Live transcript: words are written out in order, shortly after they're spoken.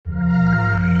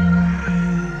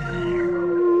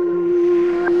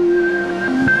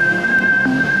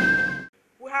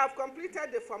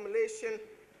formulation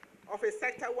of a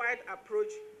sector-wide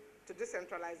approach to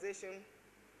decentralization,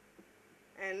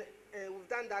 and we've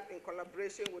done that in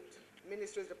collaboration with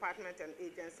ministries, departments, and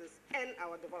agencies, and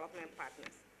our development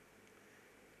partners.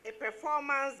 A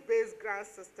performance-based grant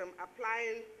system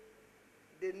applying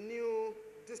the new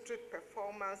district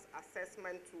performance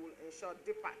assessment tool, in short,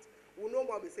 DPAT. We'll no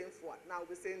more be saying FOAT, now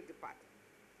we'll be saying DPAT,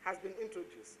 has been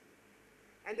introduced.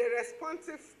 And the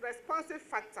responsive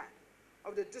factor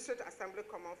of the District Assembly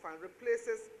Common Fund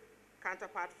replaces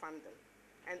counterpart funding,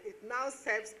 and it now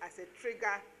serves as a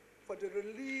trigger for the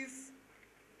release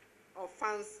of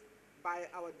funds by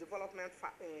our development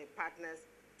partners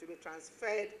to be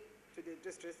transferred to the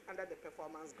districts under the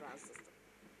performance grant system.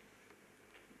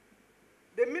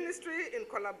 The ministry, in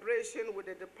collaboration with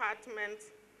the Department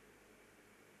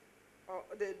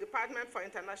for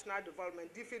International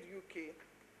Development, DFID UK,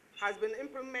 has been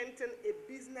implementing a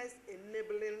Business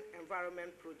Enabling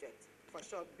Environment Project, for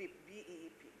short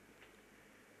BEEP.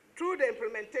 Through the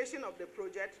implementation of the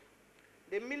project,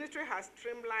 the ministry has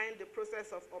streamlined the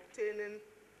process of obtaining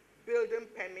building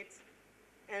permits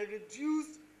and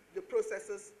reduced the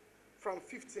processes from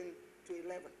 15 to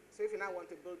 11. So if you now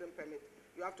want a building permit,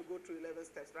 you have to go through 11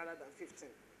 steps rather than 15.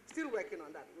 Still working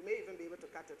on that. We may even be able to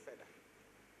cut it further.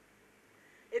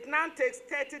 It now takes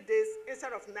 30 days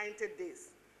instead of 90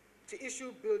 days to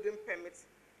issue building permits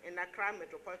in Accra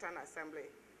Metropolitan Assembly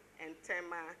and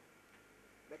Tema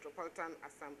Metropolitan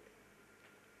Assembly.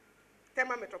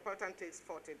 Tema Metropolitan takes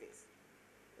 40 days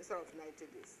instead of 90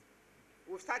 days.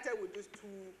 We've started with these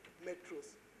two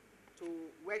metros to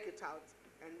work it out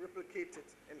and replicate it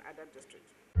in other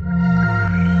districts.